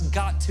just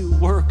got to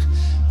work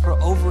for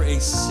over a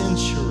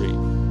century.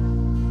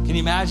 Can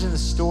you imagine the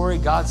story?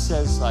 God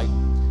says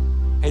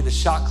hey, the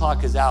shot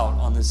clock is out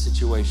on this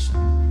situation.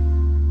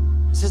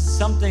 He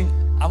says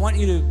I want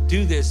you to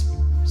do this,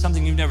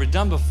 something you've never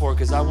done before,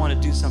 because I want to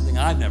do something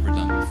I've never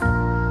done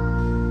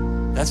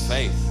before. That's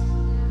faith.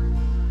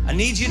 I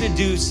need you to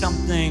do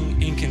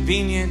something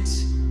inconvenient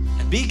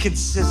and be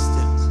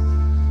consistent.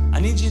 I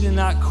need you to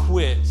not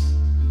quit.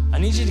 I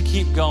need you to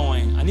keep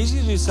going. I need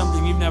you to do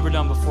something you've never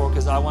done before,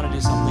 because I want to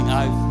do something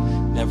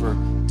I've never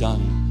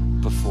done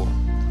before.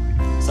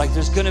 It's like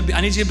I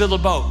need you to build a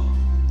boat.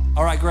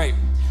 All right, great.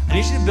 I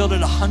need you to build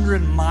it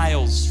 100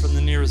 miles from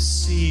the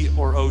nearest sea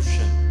or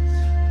ocean.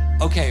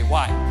 Okay,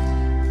 why?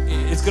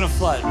 It's gonna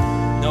flood.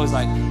 Noah's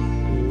like,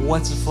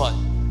 what's a flood?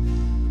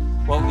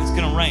 Well, it's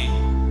gonna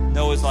rain.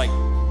 Noah's like,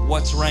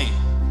 what's rain?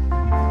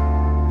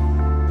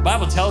 The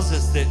Bible tells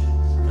us that,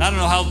 and I don't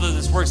know how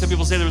this works. Some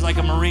people say there was like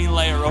a marine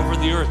layer over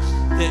the earth.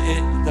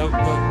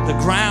 The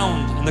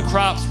ground and the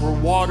crops were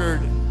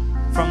watered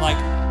from like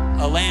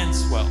a land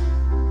swell.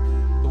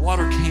 The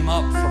water came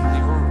up from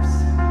the earth.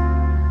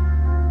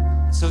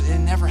 So it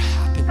never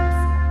happened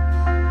before.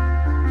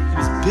 He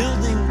was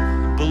building,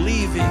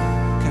 believing,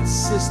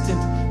 consistent,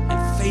 and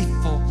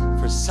faithful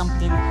for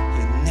something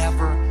he'd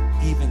never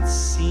even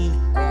seen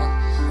or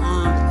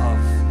heard of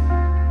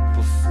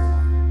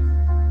before.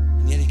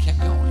 And yet he kept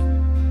going.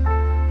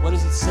 What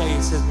does it say?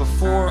 It says,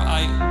 before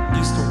I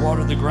used to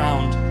water the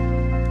ground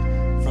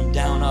from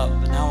down up,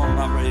 but now I'm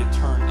about ready to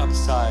turn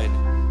upside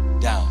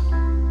down.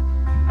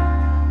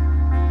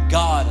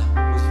 God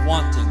was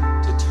wanting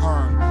to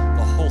turn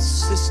the whole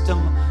system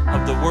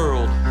of the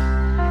world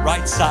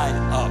right side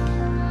up,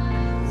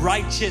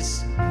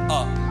 righteous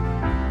up.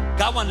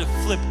 God wanted to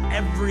flip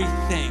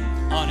everything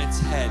on its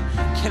head.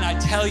 Can I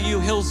tell you,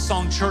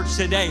 Hillsong Church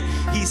today,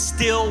 he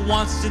still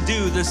wants to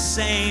do the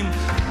same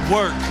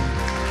work.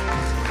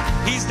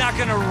 He's not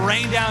gonna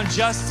rain down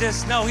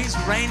justice. No, he's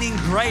raining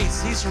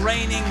grace. He's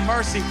raining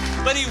mercy.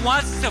 But he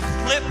wants to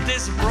flip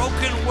this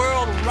broken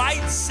world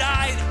right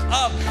side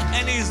up.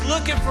 And he's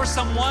looking for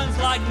some ones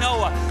like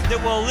Noah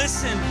that will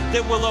listen,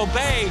 that will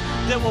obey,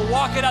 that will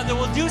walk it out, that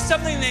will do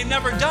something they've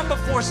never done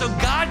before, so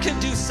God can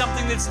do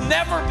something that's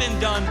never been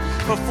done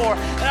before.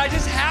 And I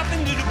just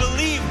happen to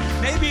believe,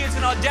 maybe it's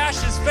an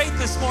audacious faith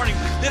this morning,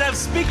 that I'm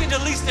speaking to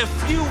at least a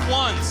few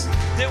ones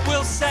that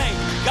will say,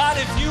 God,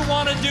 if you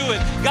want to do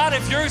it, God,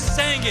 if you're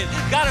saying it,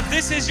 God, if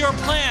this is your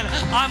plan,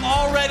 I'm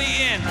already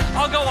in.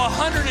 I'll go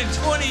 120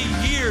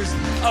 years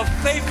of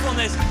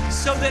faithfulness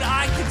so that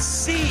I can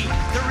see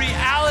the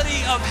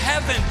reality of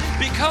heaven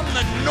become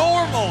the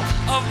normal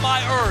of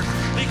my earth,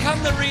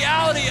 become the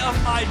reality of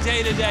my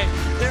day-to-day.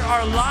 There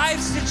are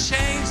lives to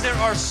change. There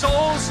are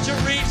souls to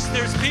reach.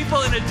 There's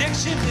people in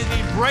addiction that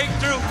need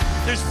breakthrough.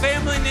 There's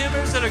family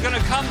members that are going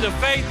to come to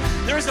faith.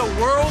 There's a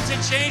world to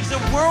change.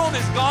 The world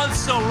has gone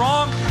so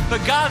wrong,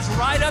 but God's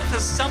right up to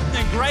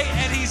something great,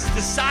 and he's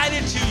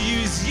decided to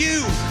use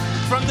you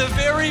from the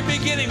very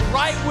beginning,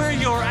 right where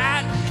you're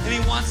at, and he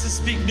wants to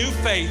speak new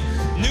faith,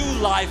 new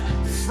life,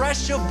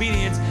 fresh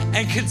obedience,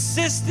 and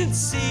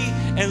consistency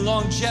and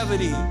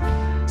longevity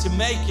to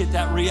make it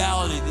that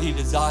reality that he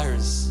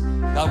desires.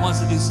 God wants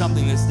to do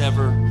something that's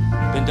never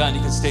been done.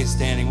 You can stay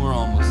standing. We're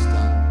almost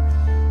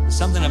done. There's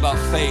something about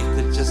faith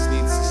that just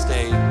needs to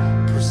stay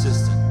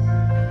persistent.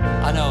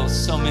 I know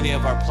so many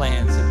of our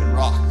plans have been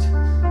rocked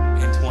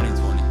in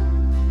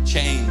 2020.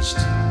 changed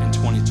in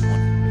 2020.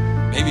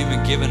 Maybe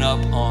even given up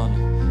on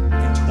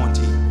in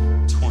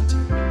 2020.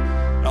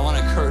 But I want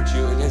to encourage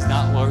you, it has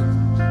not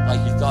looked like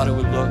you thought it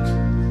would look.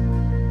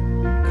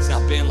 It's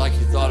not been like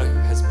you thought it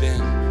has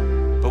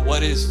been. But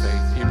what is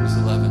faith? Hebrews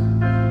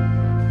 11.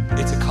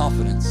 It's a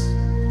confidence.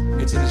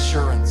 It's an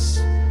assurance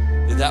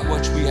that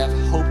which we have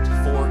hoped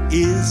for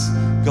is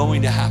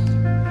going to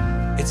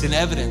happen. It's an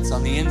evidence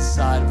on the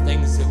inside of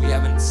things that we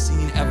haven't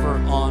seen ever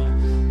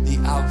on the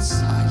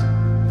outside.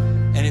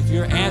 And if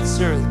your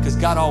answer, because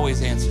God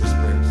always answers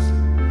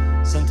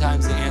prayers,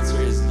 sometimes the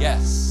answer is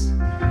yes.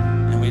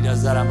 And when he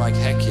does that, I'm like,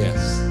 heck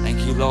yes.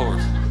 Thank you, Lord.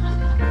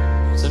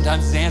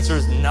 Sometimes his answer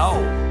is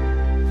no.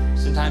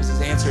 Sometimes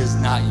his answer is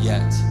not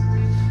yet.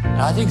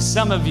 And I think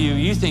some of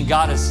you think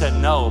God has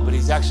said no, but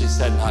he's actually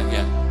said not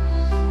yet.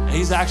 And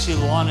he's actually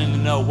wanting to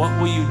know, what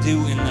will you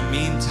do in the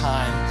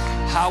meantime?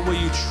 How will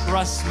you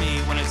trust me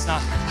when it's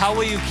not? How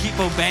will you keep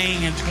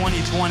obeying in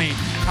 2020?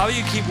 How will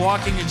you keep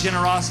walking in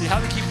generosity? How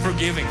do you keep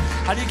forgiving?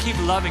 How do you keep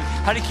loving?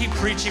 How do you keep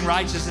preaching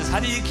righteousness? How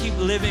do you keep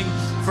living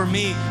for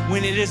me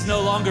when it is no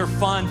longer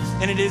fun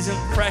and it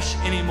isn't fresh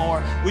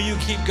anymore? Will you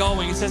keep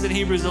going? It says in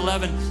Hebrews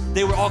 11,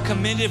 they were all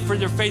commended for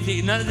their faith.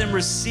 None of them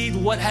received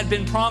what had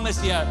been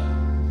promised yet,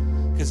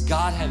 because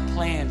God had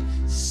planned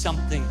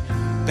something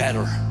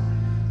better.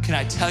 Can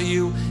I tell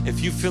you,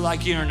 if you feel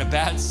like you're in a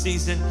bad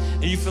season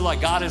and you feel like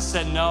God has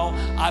said no,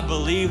 I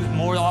believe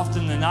more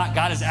often than not,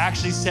 God has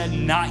actually said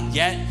not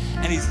yet,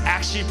 and he's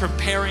actually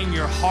preparing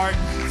your heart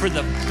for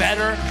the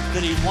better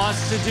that he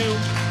wants to do.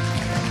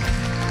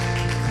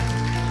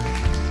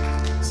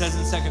 It says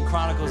in 2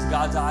 Chronicles,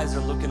 God's eyes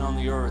are looking on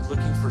the earth,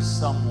 looking for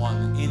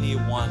someone,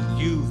 anyone,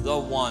 you, the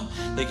one,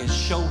 that can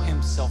show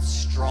himself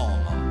strong.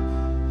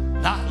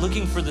 Not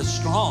looking for the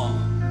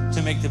strong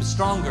to make them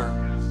stronger.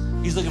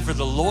 He's looking for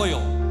the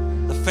loyal,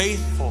 the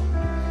faithful,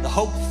 the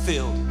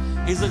hope-filled.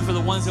 He's looking for the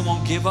ones that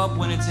won't give up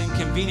when it's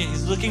inconvenient.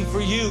 He's looking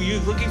for you.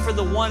 You're looking for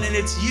the one, and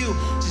it's you,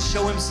 to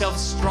show himself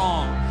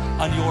strong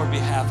on your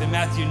behalf. In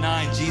Matthew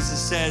 9, Jesus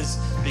says,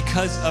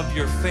 because of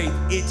your faith,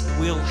 it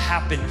will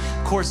happen.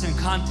 Of course, in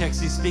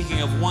context, he's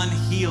speaking of one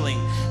healing,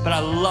 but I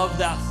love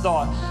that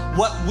thought.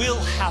 What will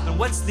happen?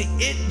 What's the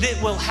it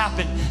that will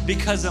happen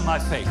because of my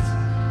faith?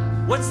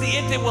 What's the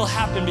it that will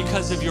happen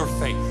because of your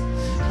faith?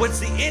 What's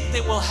the it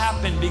that will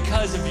happen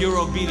because of your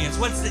obedience?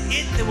 What's the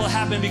it that will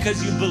happen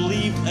because you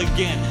believed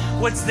again?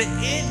 What's the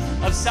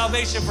it of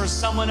salvation for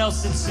someone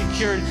else that's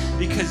secured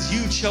because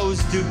you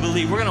chose to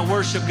believe? We're going to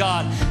worship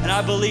God, and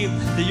I believe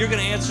that you're going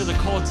to answer the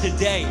call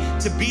today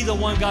to be the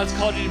one God's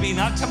called you to be,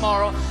 not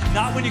tomorrow,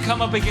 not when you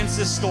come up against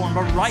this storm,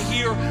 but right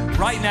here,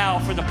 right now,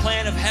 for the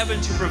plan of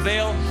heaven to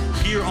prevail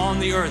here on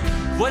the earth.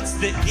 What's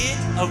the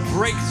it of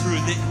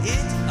breakthrough, the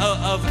it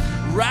of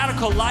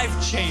radical life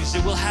change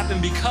that will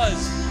happen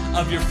because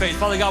of your faith?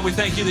 Father God, we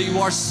thank you that you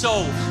are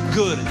so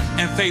good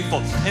and faithful.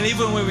 And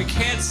even when we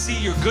can't see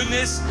your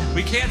goodness,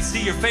 we can't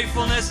see your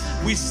faithfulness,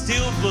 we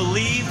still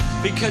believe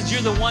because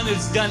you're the one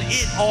that's done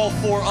it all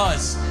for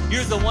us.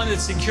 You're the one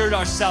that's secured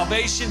our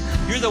salvation.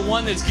 You're the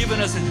one that's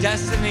given us a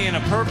destiny and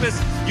a purpose.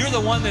 You're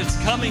the one that's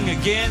coming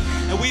again.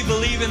 And we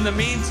believe in the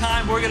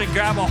meantime, we're going to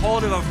grab a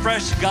hold of a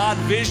fresh God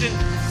vision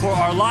for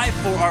our life,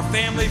 for our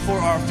family, for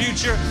our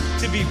future,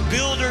 to be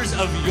builders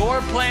of your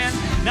plan,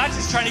 not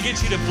just trying to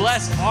get you to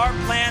bless our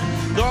plan.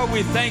 Lord,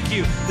 we thank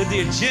you that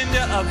the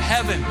agenda of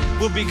heaven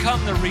will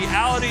become the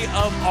reality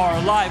of our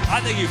life.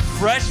 I thank you,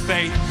 fresh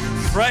faith,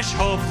 fresh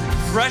hope,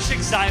 fresh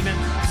excitement,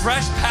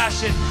 fresh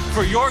passion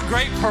for your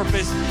great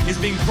purpose is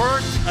being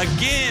birthed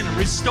again,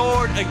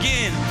 restored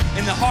again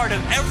in the heart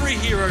of every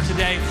hearer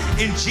today.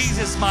 In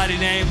Jesus' mighty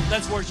name,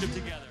 let's worship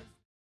together.